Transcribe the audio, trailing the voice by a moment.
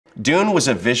Dune was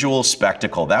a visual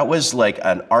spectacle. That was like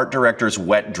an art director's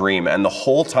wet dream. And the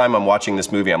whole time I'm watching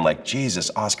this movie, I'm like, Jesus,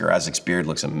 Oscar Isaac's beard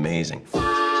looks amazing.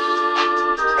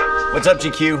 What's up,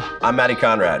 GQ? I'm Matty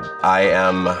Conrad. I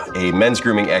am a men's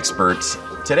grooming expert.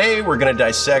 Today, we're gonna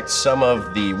dissect some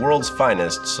of the world's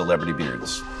finest celebrity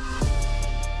beards.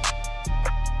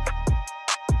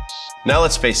 Now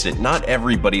let's face it, not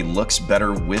everybody looks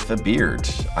better with a beard.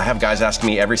 I have guys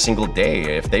asking me every single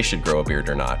day if they should grow a beard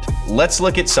or not. Let's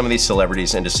look at some of these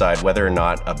celebrities and decide whether or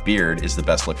not a beard is the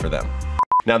best look for them.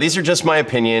 Now these are just my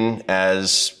opinion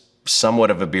as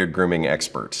somewhat of a beard grooming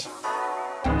expert.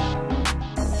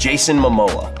 Jason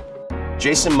Mamoa.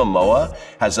 Jason Mamoa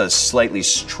has a slightly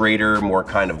straighter, more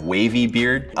kind of wavy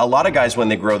beard. A lot of guys, when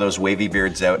they grow those wavy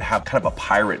beards out, have kind of a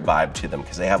pirate vibe to them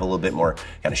because they have a little bit more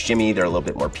kind of shimmy, they're a little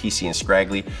bit more piecey and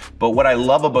scraggly. But what I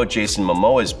love about Jason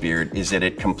Momoa's beard is that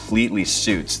it completely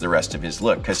suits the rest of his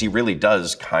look because he really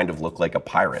does kind of look like a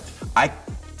pirate. I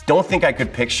don't think I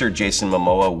could picture Jason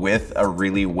Mamoa with a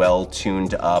really well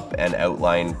tuned up and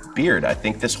outlined beard. I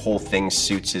think this whole thing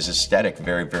suits his aesthetic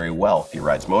very, very well. He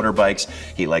rides motorbikes,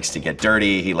 he likes to get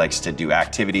dirty, he likes to do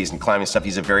activities and climbing stuff.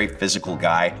 He's a very physical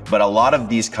guy, but a lot of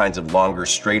these kinds of longer,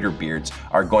 straighter beards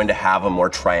are going to have a more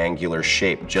triangular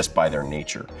shape just by their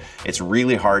nature. It's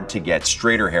really hard to get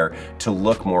straighter hair to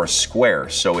look more square,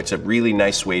 so it's a really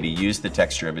nice way to use the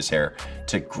texture of his hair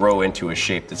to grow into a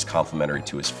shape that's complementary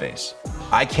to his face.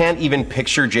 I can't even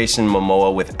picture Jason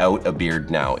Momoa without a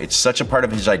beard now. It's such a part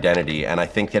of his identity, and I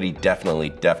think that he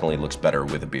definitely looks better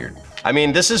with a beard. I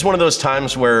mean, this is one of those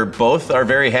times where both are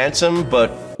very handsome, but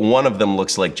one of them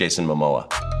looks like Jason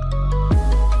Momoa.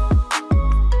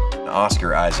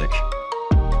 Oscar Isaac.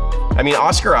 I mean,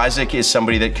 Oscar Isaac is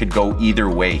somebody that could go either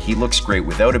way. He looks great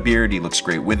without a beard, he looks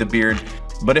great with a beard.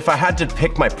 But if I had to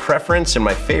pick my preference and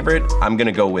my favorite, I'm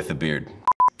gonna go with a beard.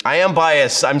 I am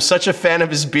biased. I'm such a fan of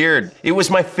his beard. It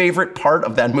was my favorite part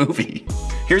of that movie.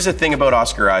 Here's the thing about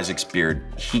Oscar Isaac's beard.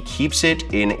 He keeps it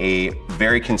in a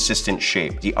very consistent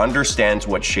shape. He understands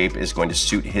what shape is going to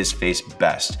suit his face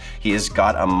best. He has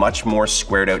got a much more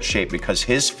squared out shape because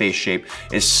his face shape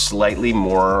is slightly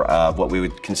more what we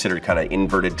would consider kind of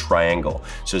inverted triangle.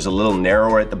 So it's a little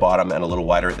narrower at the bottom and a little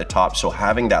wider at the top. So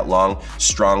having that long,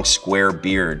 strong, square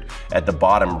beard at the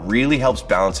bottom really helps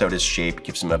balance out his shape,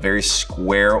 gives him a very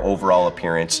square overall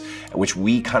appearance, which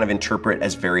we kind of interpret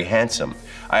as very handsome.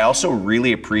 I also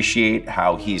really appreciate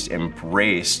how he's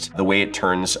embraced the way it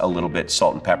turns a little bit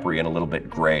salt and peppery and a little bit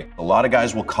gray. A lot of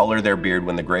guys will color their beard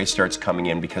when the gray starts coming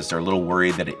in because they're a little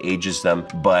worried that it ages them,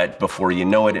 but before you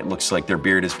know it, it looks like their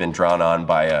beard has been drawn on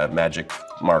by a magic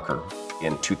marker.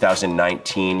 In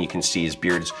 2019, you can see his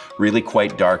beard's really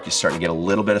quite dark. He's starting to get a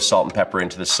little bit of salt and pepper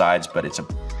into the sides, but it's a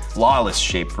flawless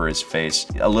shape for his face.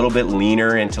 A little bit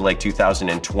leaner into like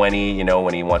 2020, you know,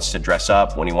 when he wants to dress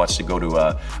up, when he wants to go to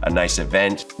a nice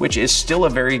event, which is still a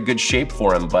very good shape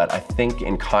for him. But I think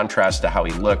in contrast to how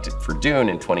he looked for Dune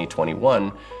in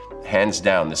 2021, hands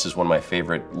down, this is one of my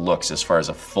favorite looks as far as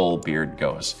a full beard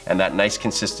goes. And that nice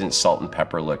consistent salt and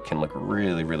pepper look can look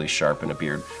really, really sharp in a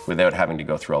beard without having to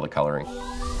go through all the coloring.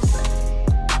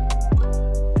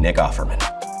 Nick Offerman.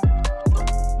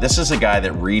 This is a guy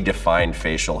that redefined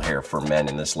facial hair for men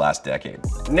in this last decade.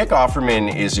 Nick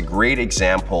Offerman is a great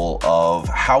example of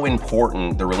how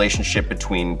important the relationship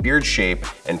between beard shape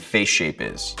and face shape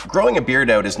is. Growing a beard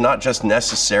out is not just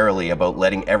necessarily about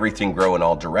letting everything grow in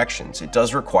all directions. It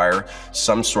does require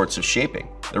some sorts of shaping.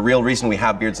 The real reason we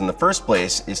have beards in the first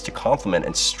place is to complement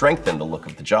and strengthen the look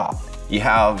of the jaw. You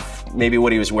have maybe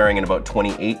what he was wearing in about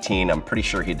 2018. I'm pretty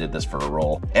sure he did this for a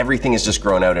role. Everything is just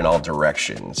grown out in all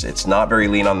directions. It's not very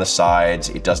lean on the sides.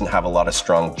 It doesn't have a lot of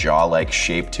strong jaw-like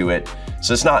shape to it.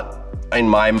 So it's not, in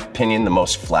my opinion, the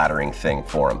most flattering thing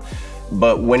for him.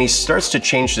 But when he starts to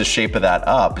change the shape of that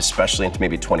up, especially into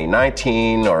maybe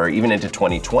 2019 or even into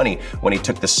 2020, when he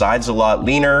took the sides a lot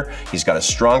leaner, he's got a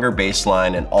stronger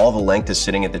baseline and all the length is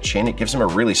sitting at the chin, it gives him a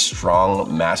really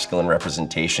strong masculine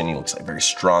representation. He looks like a very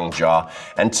strong jaw.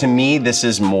 And to me, this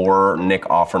is more Nick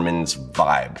Offerman's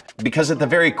vibe. Because at the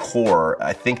very core,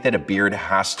 I think that a beard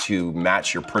has to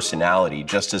match your personality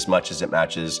just as much as it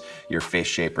matches your face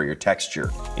shape or your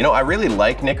texture. You know, I really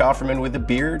like Nick Offerman with a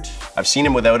beard. I've seen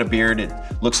him without a beard. It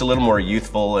looks a little more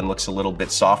youthful and looks a little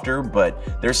bit softer,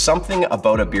 but there's something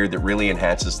about a beard that really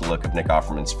enhances the look of Nick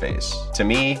Offerman's face. To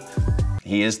me,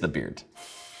 he is the beard.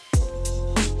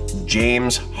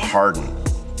 James Harden.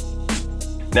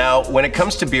 Now, when it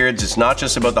comes to beards, it's not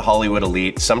just about the Hollywood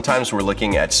elite. Sometimes we're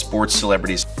looking at sports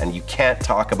celebrities, and you can't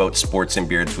talk about sports and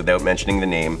beards without mentioning the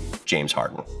name James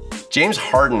Harden. James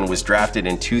Harden was drafted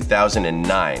in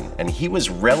 2009, and he was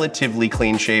relatively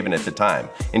clean shaven at the time.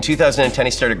 In 2010,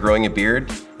 he started growing a beard,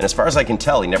 and as far as I can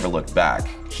tell, he never looked back.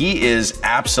 He is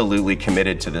absolutely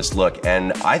committed to this look,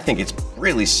 and I think it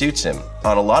really suits him.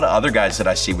 On a lot of other guys that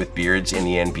I see with beards in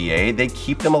the NBA, they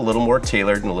keep them a little more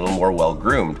tailored and a little more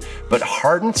well-groomed, but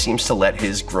Harden seems to let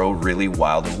his grow really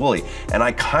wild and woolly, and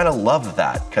I kind of love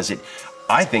that because it,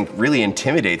 I think, really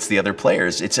intimidates the other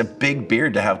players. It's a big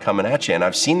beard to have coming at you, and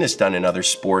I've seen this done in other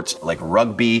sports like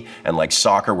rugby and like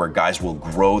soccer, where guys will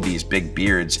grow these big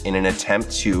beards in an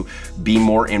attempt to be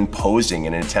more imposing,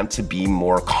 in an attempt to be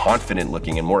more confident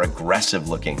looking and more aggressive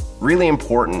looking. Really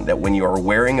important that when you are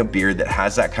wearing a beard that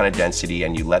has that kind of density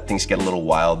and you let things get a little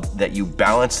wild, that you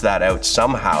balance that out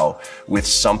somehow with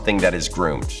something that is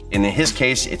groomed. In his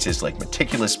case, it's his like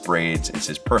meticulous braids, it's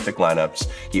his perfect lineups.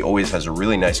 He always has a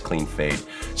really nice clean fade.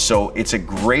 So it's a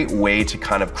great way to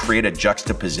kind of create a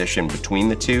juxtaposition between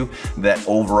the two that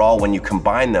overall, when you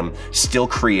combine them, still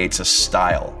creates a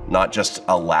style, not just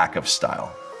a lack of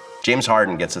style. James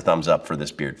Harden gets a thumbs up for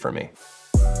this beard for me.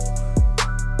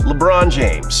 LeBron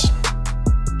James.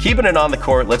 Keeping it on the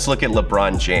court, let's look at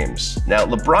LeBron James. Now,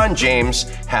 LeBron James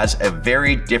has a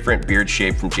very different beard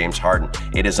shape from James Harden.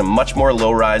 It is a much more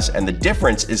low rise, and the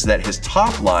difference is that his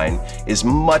top line is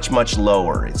much, much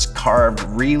lower. It's carved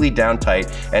really down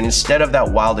tight, and instead of that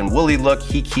wild and woolly look,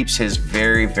 he keeps his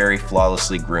very, very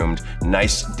flawlessly groomed,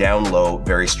 nice down low,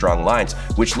 very strong lines,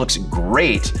 which looks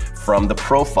great from the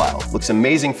profile. Looks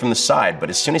amazing from the side, but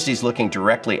as soon as he's looking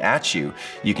directly at you,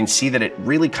 you can see that it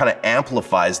really kind of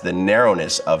amplifies the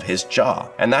narrowness of his jaw.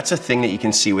 And that's a thing that you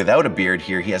can see without a beard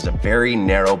here. He has a very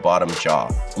narrow bottom jaw.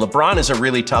 LeBron is a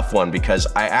really tough one because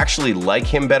I actually like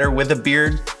him better with a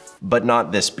beard, but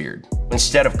not this beard.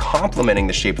 Instead of complementing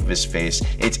the shape of his face,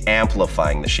 it's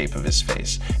amplifying the shape of his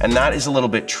face. And that is a little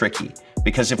bit tricky,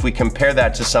 because if we compare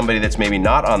that to somebody that's maybe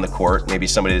not on the court, maybe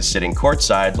somebody that's sitting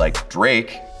courtside like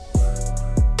Drake,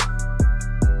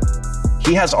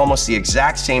 he has almost the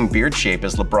exact same beard shape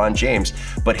as LeBron James,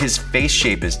 but his face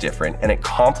shape is different and it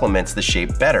complements the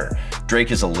shape better.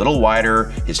 Drake is a little wider,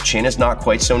 his chin is not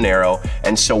quite so narrow,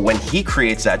 and so when he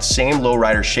creates that same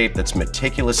lowrider shape that's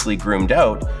meticulously groomed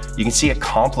out, you can see it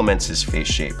complements his face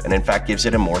shape and in fact gives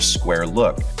it a more square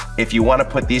look. If you want to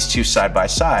put these two side by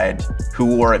side, who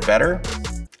wore it better?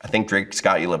 I think Drake's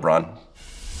got you, LeBron.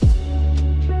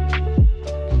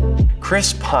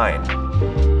 Chris Pine.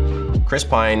 Chris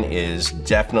Pine is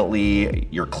definitely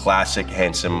your classic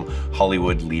handsome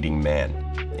Hollywood leading man.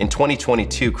 In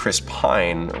 2022, Chris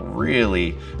Pine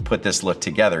really put this look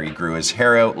together. He grew his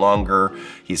hair out longer,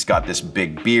 he's got this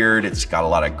big beard, it's got a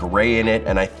lot of gray in it,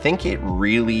 and I think it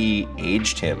really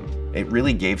aged him. It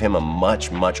really gave him a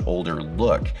much, much older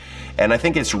look. And I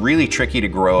think it's really tricky to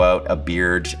grow out a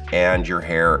beard and your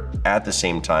hair at the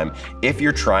same time if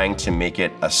you're trying to make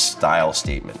it a style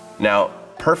statement. Now,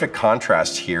 perfect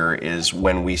contrast here is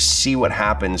when we see what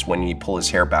happens when you pull his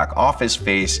hair back off his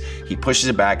face. He pushes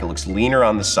it back, it looks leaner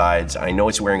on the sides. I know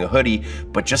he's wearing a hoodie,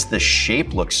 but just the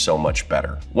shape looks so much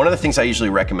better. One of the things I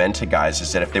usually recommend to guys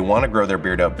is that if they want to grow their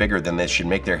beard out bigger, then they should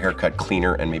make their haircut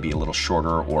cleaner and maybe a little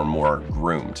shorter or more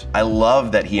groomed. I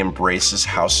love that he embraces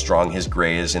how strong his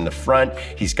gray is in the front.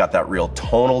 He's got that real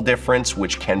tonal difference,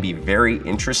 which can be very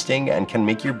interesting and can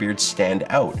make your beard stand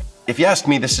out. If you ask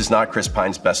me, this is not Chris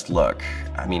Pine's best look.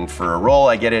 I mean, for a role,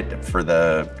 I get it. For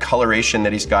the coloration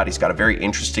that he's got a very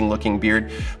interesting looking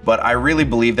beard, but I really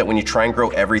believe that when you try and grow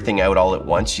everything out all at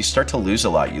once, you start to lose a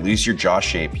lot. You lose your jaw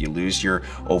shape, you lose your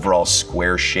overall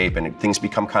square shape, and things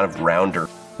become kind of rounder.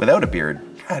 Without a beard,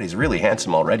 God, he's really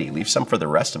handsome already. Leave some for the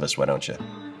rest of us, why don't you?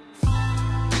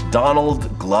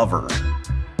 Donald Glover.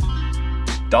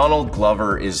 Donald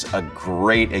Glover is a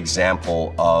great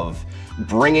example of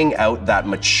bringing out that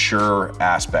mature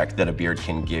aspect that a beard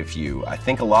can give you. I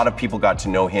think a lot of people got to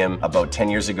know him about 10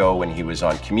 years ago when he was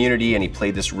on Community and he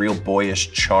played this real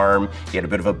boyish charm. He had a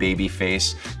bit of a baby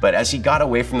face, but as he got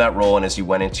away from that role and as he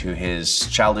went into his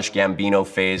Childish Gambino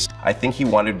phase, I think he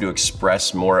wanted to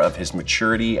express more of his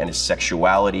maturity and his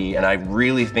sexuality, and I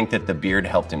really think that the beard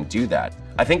helped him do that.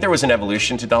 I think there was an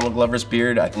evolution to Donald Glover's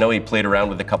beard. I know he played around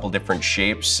with a couple different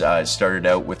shapes. It started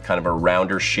out with kind of a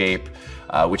rounder shape,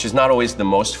 which is not always the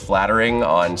most flattering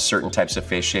on certain types of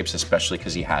face shapes, especially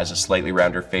because he has a slightly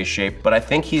rounder face shape. But I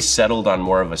think he's settled on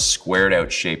more of a squared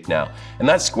out shape now. And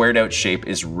that squared out shape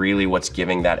is really what's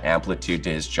giving that amplitude to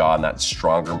his jaw and that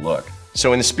stronger look.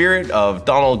 So in the spirit of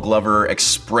Donald Glover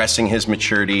expressing his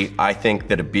maturity, I think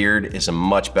that a beard is a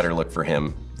much better look for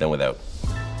him than without.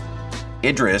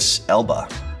 Idris Elba.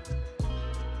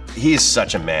 He's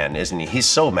such a man, isn't he? He's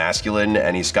so masculine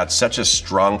and he's got such a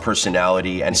strong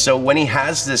personality. And so when he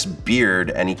has this beard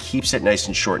and he keeps it nice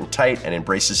and short and tight and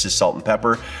embraces his salt and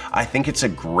pepper, I think it's a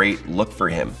great look for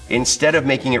him. Instead of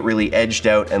making it really edged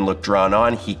out and look drawn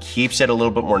on, he keeps it a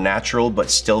little bit more natural, but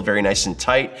still very nice and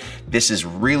tight. This is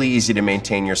really easy to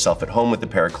maintain yourself at home with a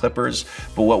pair of clippers.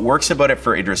 But what works about it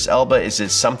for Idris Elba is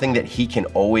it's something that he can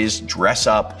always dress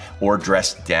up or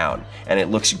dress down. And it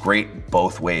looks great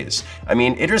both ways. I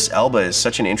mean, Idris Elba is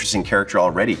such an interesting character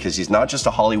already because he's not just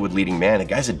a Hollywood leading man, the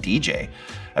guy's a DJ.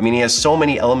 I mean, he has so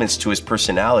many elements to his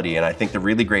personality, and I think the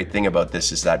really great thing about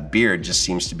this is that beard just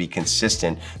seems to be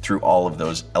consistent through all of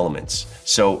those elements.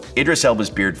 So Idris Elba's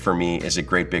beard for me is a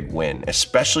great big win,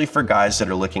 especially for guys that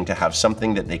are looking to have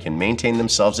something that they can maintain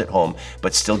themselves at home,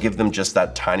 but still give them just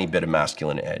that tiny bit of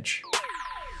masculine edge.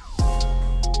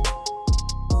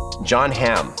 Jon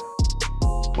Hamm.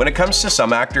 When it comes to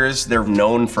some actors, they're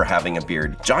known for having a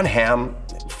beard. Jon Hamm,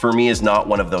 for me, is not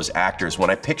one of those actors. When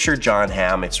I picture Jon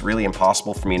Hamm, it's really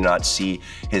impossible for me to not see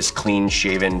his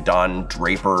clean-shaven, Don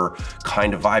Draper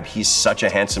kind of vibe. He's such a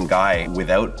handsome guy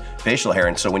without facial hair,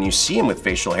 and so when you see him with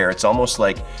facial hair, it's almost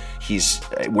like he's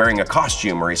wearing a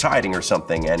costume or he's hiding or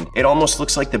something, and it almost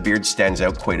looks like the beard stands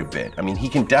out quite a bit. I mean, he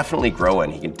can definitely grow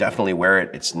and he can definitely wear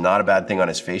it. It's not a bad thing on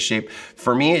his face shape.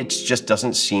 For me, it just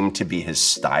doesn't seem to be his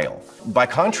style. By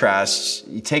contrast,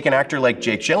 you take an actor like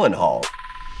Jake Gyllenhaal.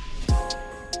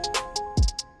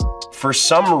 For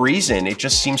some reason, it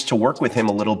just seems to work with him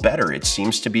a little better. It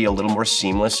seems to be a little more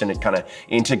seamless and it kind of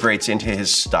integrates into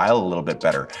his style a little bit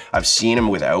better. I've seen him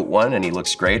without one and he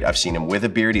looks great. I've seen him with a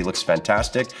beard, he looks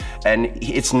fantastic. And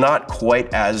it's not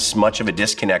quite as much of a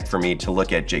disconnect for me to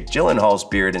look at Jake Gyllenhaal's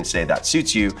beard and say that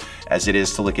suits you as it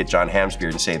is to look at Jon Hamm's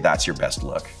beard and say that's your best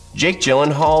look. Jake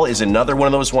Gyllenhaal is another one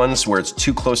of those ones where it's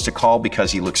too close to call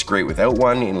because he looks great without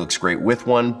one, he looks great with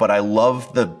one, but I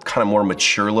love the kind of more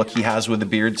mature look he has with a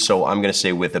beard, so I'm gonna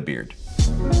say with a beard.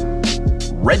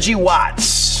 Reggie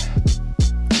Watts.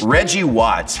 Reggie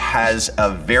Watts has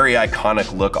a very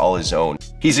iconic look all his own.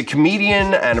 He's a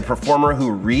comedian and a performer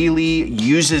who really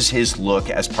uses his look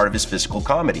as part of his physical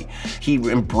comedy. He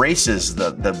embraces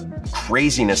the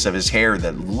craziness of his hair,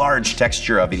 the large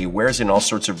texture of it. He wears it in all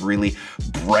sorts of really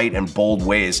bright and bold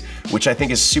ways, which I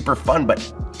think is super fun, but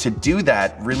to do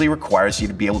that really requires you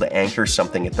to be able to anchor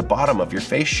something at the bottom of your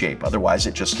face shape. Otherwise,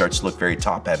 it just starts to look very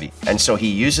top heavy. And so he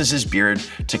uses his beard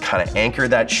to kind of anchor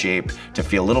that shape, to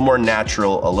feel a little more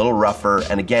natural, a little rougher,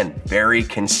 and again, very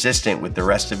consistent with the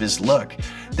rest of his look.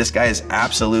 This guy is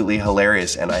absolutely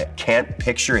hilarious, and I can't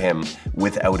picture him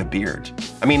without a beard.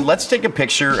 I mean, let's take a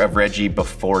picture of Reggie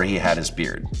before he had his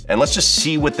beard, and let's just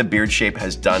see what the beard shape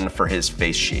has done for his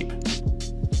face shape.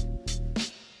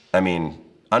 I mean,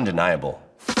 undeniable.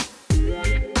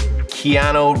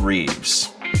 Keanu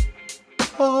Reeves.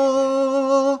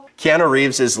 Keanu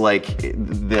Reeves is like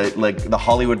the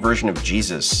Hollywood version of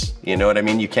Jesus. You know what I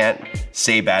mean? You can't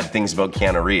say bad things about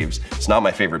Keanu Reeves. It's not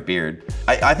my favorite beard.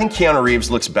 I think Keanu Reeves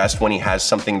looks best when he has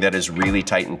something that is really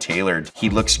tight and tailored. He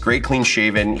looks great clean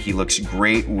shaven. He looks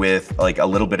great with like a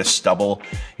little bit of stubble.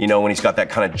 You know, when he's got that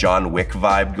kind of John Wick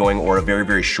vibe going, or a very,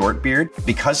 very short beard.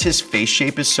 Because his face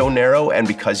shape is so narrow and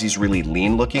because he's really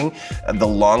lean looking, the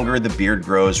longer the beard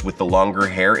grows with the longer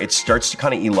hair, it starts to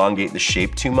kind of elongate the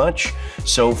shape too much.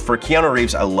 So for Keanu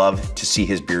Reeves, I love to see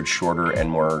his beard shorter and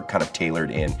more kind of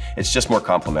tailored in. It's just more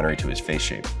complementary to his face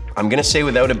shape. I'm gonna say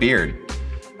without a beard.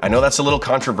 I know that's a little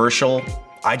controversial.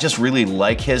 I just really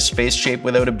like his face shape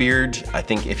without a beard. I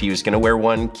think if he was gonna wear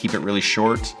one, keep it really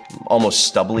short, almost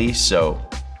stubbly, so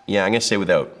yeah, I'm gonna say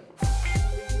without.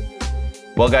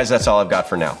 Well guys, that's all I've got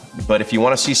for now. But if you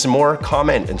wanna see some more,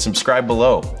 comment and subscribe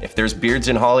below. If there's beards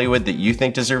in Hollywood that you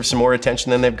think deserve some more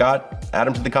attention than they've got, add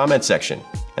them to the comment section.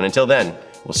 And until then,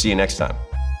 we'll see you next time.